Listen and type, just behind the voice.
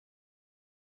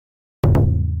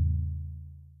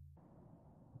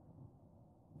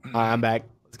I'm back.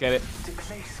 Let's get it.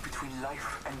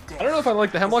 I don't know if I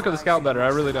like the Hemlock or the Scout better. I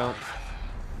really don't.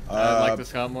 I like the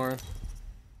Scout more.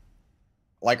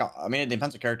 Like, I mean, it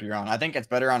depends what character you're on. I think it's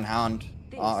better on Hound,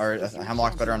 or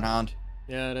Hemlock's better on Hound.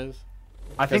 Yeah, it is.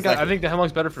 I think the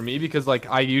Hemlock's better for me because like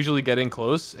I usually get in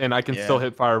close and I can still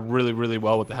hit fire really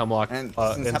well with the Hemlock. And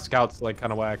Scout's like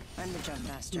kind of whack. I'm the jump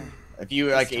master. If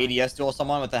you like ADS duel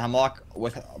someone with the Hemlock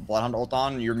with Bloodhound ult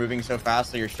on, you're moving so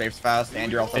fast, so your strafe's fast,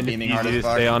 and you're also beaming hard as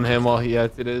fuck. Stay on him while he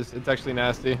it is. It's actually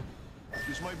nasty.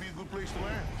 This might be a good place to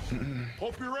land.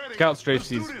 Hope you're ready. Scout strafe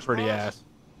sees pretty ass.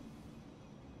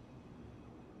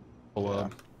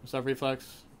 What's up,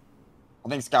 Reflex? I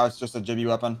think Scout's just a jibby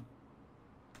weapon.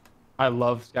 I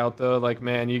love Scout though. Like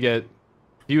man, you hit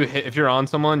if you're on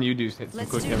someone, you do hit some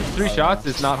quick damage. 3 shots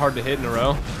is not hard to hit in a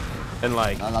row, and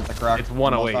like not the correct. It's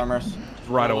 108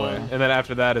 right away, and then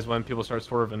after that is when people start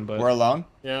swerving. But we're alone.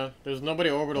 Yeah, there's nobody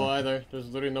orbital either. There's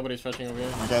literally nobody stretching over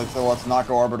here. Okay, so let's not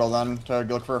go orbital then to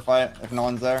look for a fight if no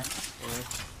one's there. Yeah.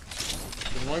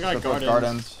 There's one guy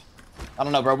gardens. I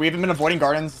don't know, bro. We haven't been avoiding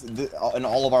gardens in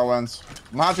all of our wins.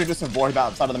 I'm gonna have to just avoid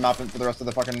that side of the map for the rest of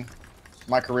the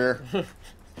my career.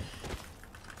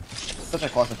 Such a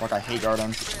clusterfuck. I hate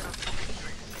gardens.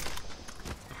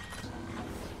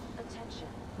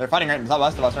 They're fighting right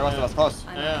west of us. Right west of us. Close.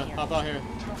 Yeah, hop out here.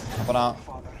 Hop out.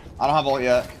 I don't have ult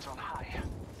yet.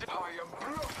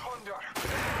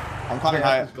 I'm climbing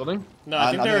high. Building? No,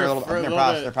 I think they're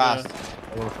past. They're past.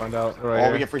 I want to find out.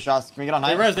 Oh, we get free shots. Can we get on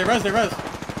high? They res.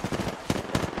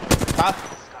 Path.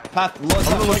 Look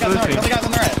guys on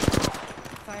the right.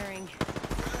 Firing.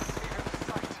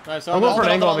 Nice. I'm going for an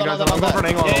angle on the guys. I'm going for an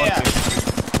angle on the left.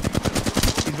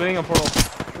 He's waiting on portal.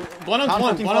 One on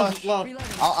low.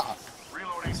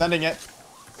 Sending it.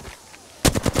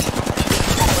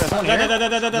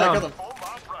 Dead.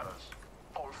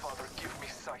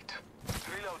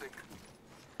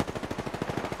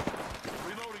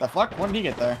 The fuck? When did he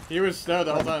get there? He was there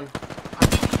the whole time.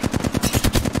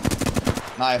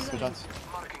 Nice. Good shots.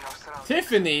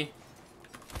 Tiffany.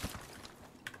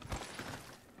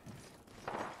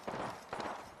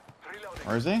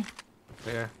 Where is he?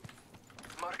 Yeah.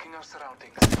 Marking our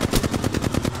surroundings.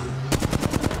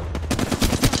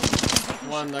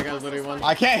 One, that guy's literally one.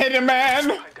 I can't hit him, man!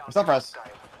 What's up, Russ?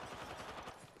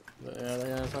 Yeah, that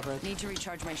guy's up right. Need to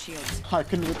recharge my shields. I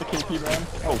couldn't hit the KP, man.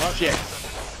 Oh, shit.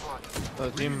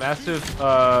 Team massive.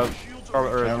 Or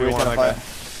Yeah, do we want that guy?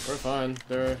 We're fine.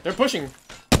 They're pushing.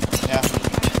 Yeah.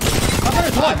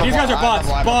 These guys are bots.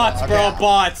 Bots, bro. Okay.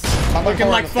 Bots. Looking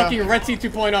like fucking Retzi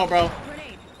 2.0, bro.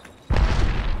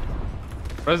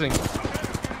 Rezzing.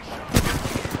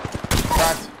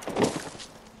 Cracked.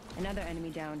 Another enemy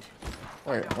downed.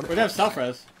 Wait, what? We have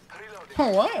self-res.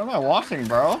 What? What am I watching,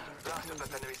 bro?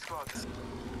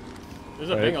 There's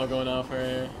a bingo going off right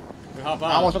here. We hop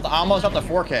I out. almost up to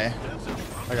 4K.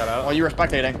 I got out. While you were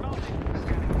spectating.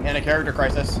 In a character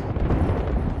crisis.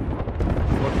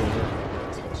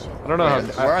 I don't know how.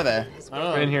 Where are they? I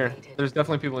don't know. In here. There's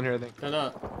definitely people in here, I think. They're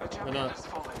not. They're not.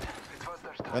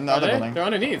 In the other building. They're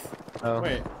underneath. Oh.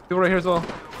 Wait. People right here as well.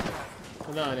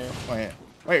 They're not in here.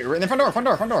 Wait, in the front door.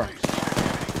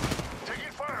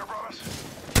 Taking fire, brothers.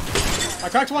 I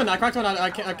cracked one. I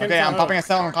can't. Okay, I'm popping a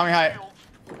cell. I'm climbing high.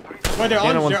 Wait, they're Hang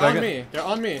on on 1 second. me. They're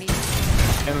on me.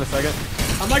 And in a second.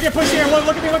 I'm not getting pushed here.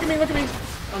 Look at me.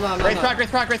 I'm not. Raise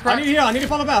crack. I need to heal. I need to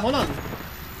follow back. Hold on.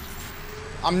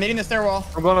 I'm needing the stairwell.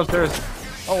 I'm going upstairs.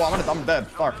 Oh, I'm dead.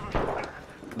 Fuck.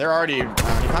 They're already. He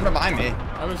climbed up behind me.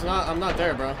 I'm not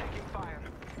there, bro.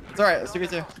 It's alright. It's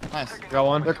 2v2. Nice. Got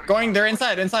one. They're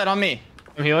inside on me.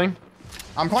 I'm healing.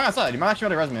 I'm going outside. You might actually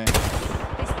be able to res me.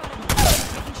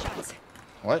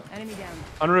 What? Enemy down.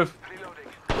 On roof.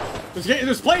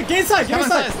 There's play. Get inside. Get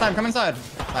inside. Come inside.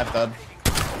 Knife dead.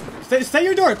 Stay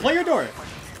your door. Play your door.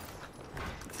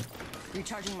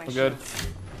 Recharging my I'm good. shields.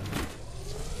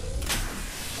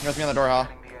 You guys be on the door, huh?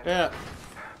 Yeah.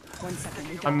 1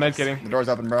 second. I'm medkitting. The door's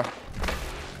open, bro.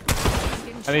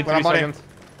 I need Wait, 3 buddy. seconds.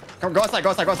 Come, go outside.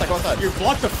 You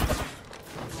blocked the.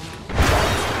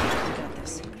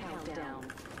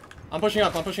 I'm pushing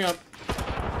up.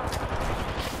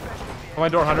 On my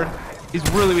door, 100. He's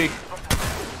really weak.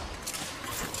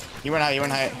 He went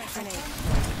high.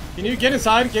 Can you get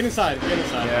inside? Get inside.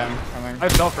 Yeah, I'm coming. I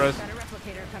have self-res. Got a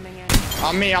replicator coming in.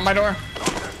 On me, on my door.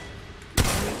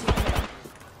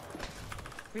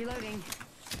 Reloading.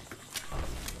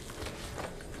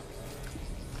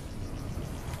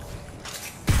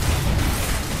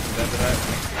 Dead to that.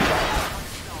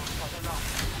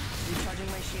 Recharging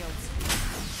my shields.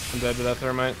 I'm dead to that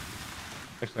thermite.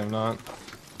 Actually, I'm not.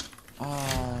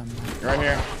 Right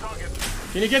here.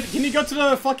 Can you go to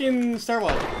the fucking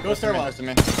stairwell? Go stairwell. Close to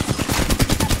me.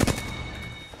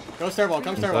 Go stairwell.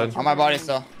 Come stairwell. Inside. On my body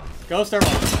still. Go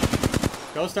stairwell.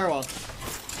 Go stairwell.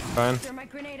 Fine. Throw my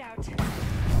grenade out.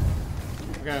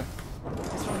 Okay.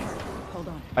 This won't hurt. Hold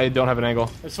on. I don't have an angle.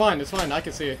 It's fine. It's fine. I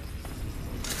can see it.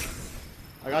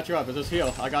 I got you up. Just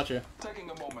heal. I got you.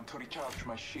 Taking a moment to recharge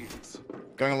my shields.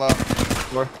 Going low.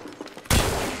 Floor.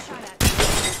 Shot at.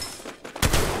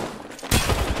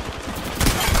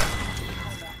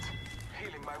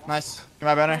 Healing my Nice. Get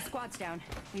my banner. Squad's down.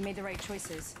 We made the right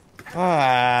choices.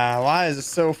 Ah, why is it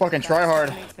so fucking try hard?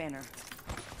 Teammate's banner.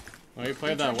 Oh, you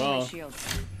played that Recharging my well.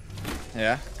 shields.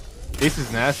 Yeah. Ace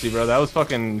is nasty, bro. That was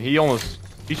fucking. He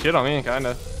shit on me,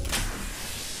 kinda.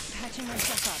 Patching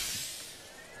myself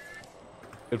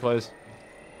Good plays.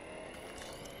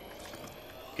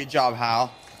 Good job,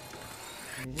 Hal.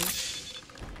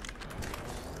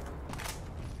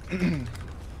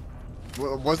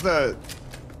 Was the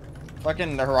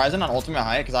fucking Horizon on ultimate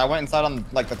height? Because I went inside on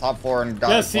like the top 4 and got.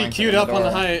 Yes, he blanked queued in up on the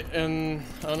door. height, and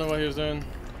I don't know what he was doing.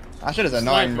 That shit is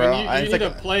annoying, Snipe, bro. when you I need think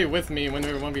to play with me when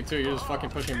we were 1v2. You're just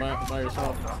fucking pushing by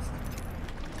yourself.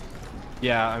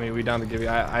 Yeah, I mean, we down to give you.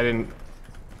 I didn't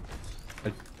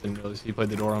realize he played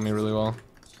the door on me really well.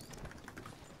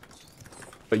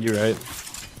 But you're right.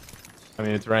 I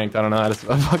mean, it's ranked. I don't know how to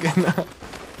fucking.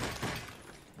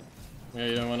 Yeah,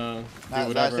 you don't want to do that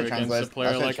whatever shit against a translates. player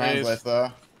That shit like translates Ace. though.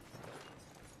 I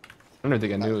don't even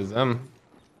think I knew it was them.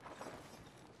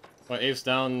 What, Ace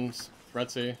downs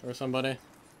Retzi or somebody?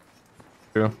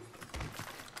 True.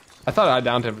 I thought I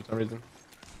downed him for some reason.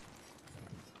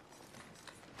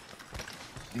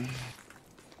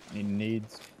 He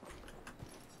needs.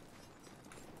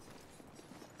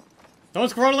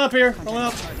 Someone's rolling up here. Rolling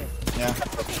up. Yeah.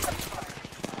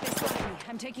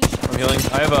 I'm taking shots. I'm healing.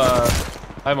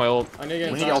 I have my ult. I need to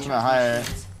get We need inside. ultimate high.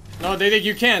 No,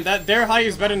 you can't. Their high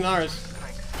is better than ours.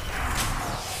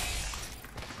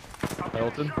 I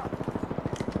ulted.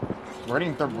 We're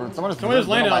getting someone Someone just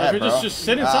landed on us. We just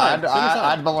sit inside. Sit inside.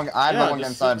 I'd bubble Yeah, get just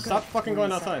inside. stop fucking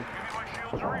going outside.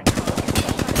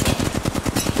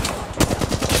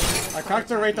 I cracked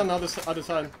her right on the other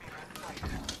side.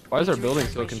 Why is our building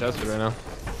so contested right now?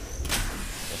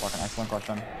 Fucking excellent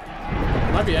question.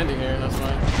 Might be ending here. That's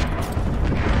why.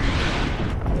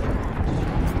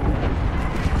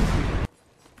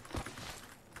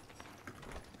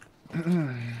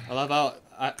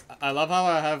 I love how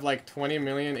I have like 20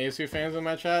 million Aceu fans in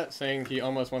my chat saying he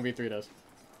almost 1v3'd us.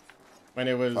 When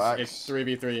it was Facts. a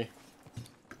 3v3.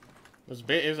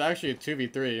 It was actually a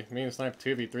 2v3. Me and Snipe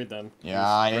 2v3'd them. Yeah,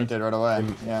 I entered right away.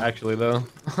 Yeah. Actually, though.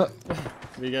 Do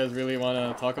you guys really want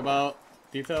to talk about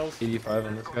details? 85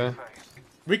 on this guy.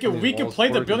 We can walls play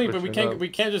the forward, building, you but push it up. we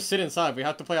can't just sit inside. We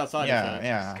have to play outside. Yeah, instead.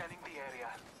 yeah.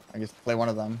 I guess play one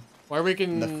of them. Or we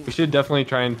can. We should definitely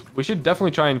try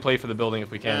and play for the building if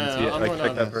we can. Yeah, See it, I'm like, going check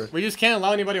on that this. first. We just can't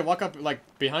allow anybody to walk up like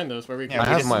behind us where we can. Yeah, I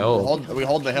have my ult. We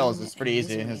hold the hills. It's pretty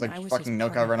easy. It's like fucking no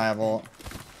cover and I have ult.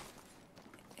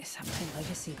 Is that my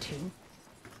legacy too?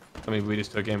 I mean, we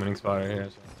just took game-winning spot right here.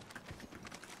 So.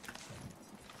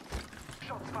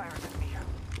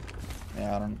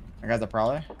 Yeah, I don't. I guys are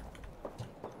probably.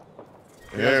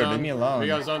 We got Dude, zone. leave me alone. We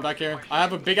got zone back here. I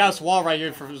have a big ass wall right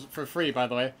here for free, by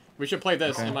the way. We should play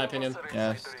this, in my opinion.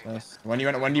 Yes, yes. When do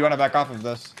you want to back off of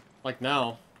this? Like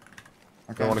now.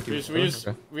 Okay. I want to keep.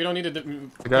 Okay. We don't need to play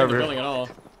the over here. building at all.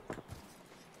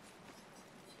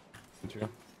 True.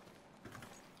 Just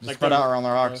Like spread the- out around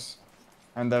the rocks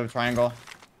and the triangle.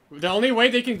 The only way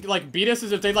they can like beat us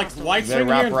is if they like wide They swing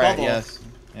here wrap and right. bubble. Yes.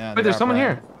 Yeah. Wait, they there's wrap someone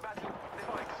right. here.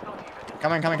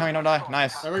 Coming. Don't die.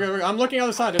 Nice. There we go. I'm looking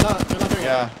outside. They're not doing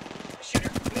Yeah.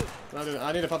 it.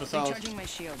 I need to pop a cells. Recharging my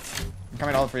shields. I'm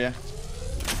coming to hold for you.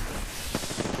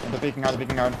 The beacon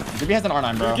guard. DB has an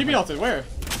R9, bro. Give me ulted. Where?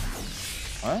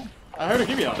 What? I heard a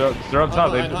give me ult. They're up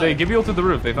top. behind They high. give you ult to the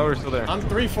roof. They thought we were still there. I'm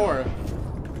 3-4.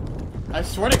 I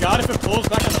swear to God, if it pulls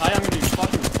back on high, I'm gonna be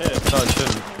fucking pissed. No, it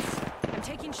shouldn't. I'm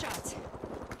taking shots.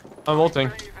 I'm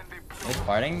ulting. He's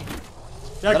fighting. Yeah,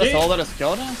 Is that a get- soul that has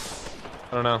killed him?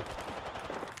 I don't know.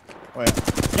 Wait.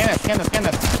 Scan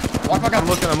this. Walk back up. I'm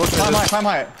looking at this. Climb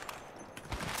high.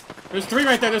 There's three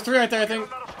right there. I think.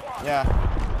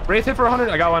 Yeah. Wraith hit for 100.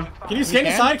 I got one. Can you scan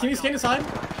inside? Can you scan inside?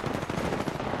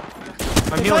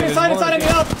 I'm healing. Inside. There's one. I need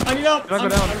help. Can I go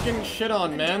down? I'm getting shit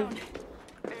on, man.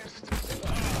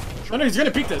 No, he's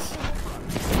gonna peek this.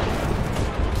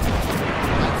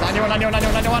 91.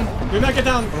 Do not get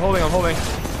down. I'm holding.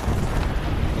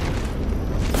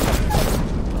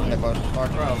 They push.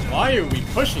 Fuck. Bro, why are we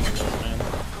pushing this, man?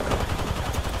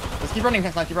 Just keep running,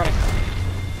 keep running.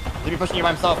 He'll be pushing you by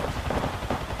himself.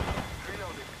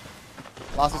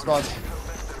 Lost his squads.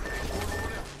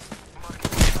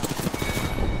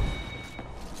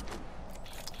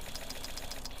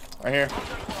 Right here.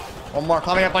 One more.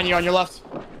 Climbing up on you on your left.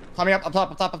 Climbing up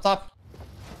top, up top, up top.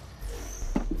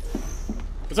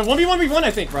 It's a 1v1v1,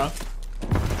 I think, bro.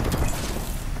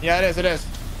 Yeah, it is. It is.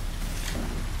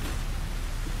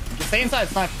 Just stay inside.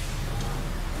 Snipe.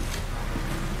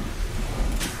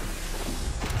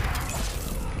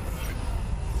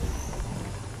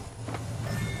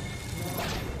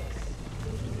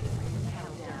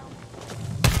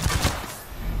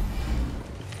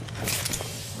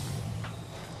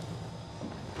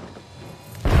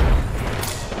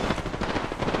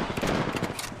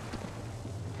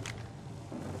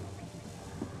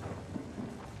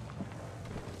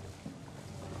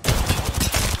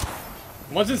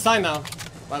 One's inside now,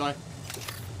 by the way.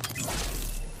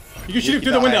 You can shoot him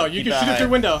through the window. You can shoot him through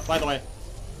the window, by the way.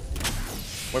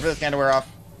 Wait for this can to wear off.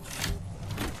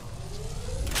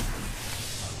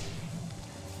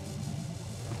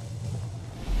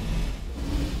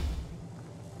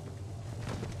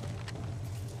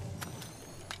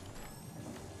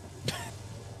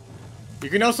 You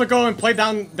can also go and play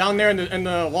down there in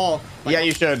the wall. Like, Yeah,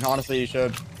 you should. Honestly, you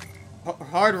should.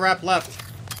 hard wrap left.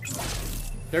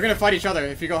 They're gonna fight each other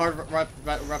if you go hard wrap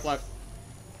left.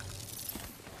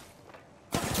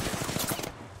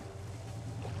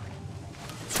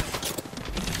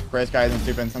 Grace guy isn't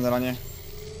stupid. Send it on you.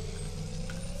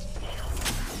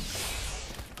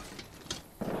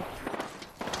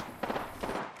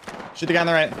 Shoot the guy on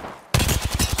the right.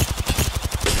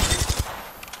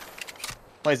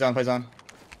 Play zone, play zone.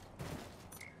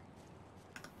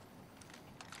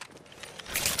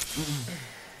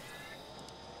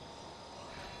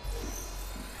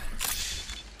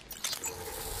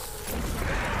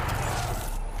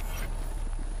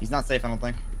 He's not safe, I don't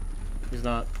think. He's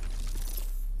not.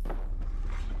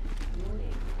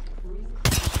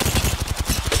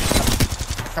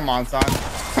 Come on, son.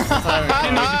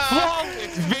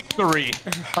 Flawless victory.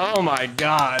 Oh my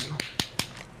god.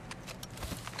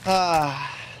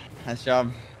 Nice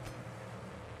job.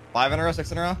 5 in a row,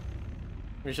 6 in a row?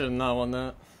 We should have not won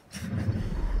that.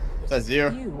 Says you.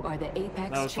 You are the Apex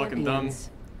That was fucking dumb. champions.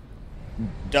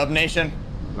 Dub Nation.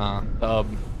 Nah,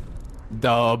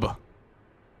 dub.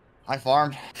 I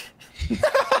farmed.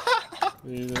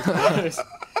 Jesus Christ.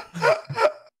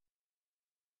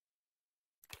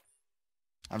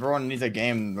 Everyone needs a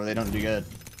game where they don't do good.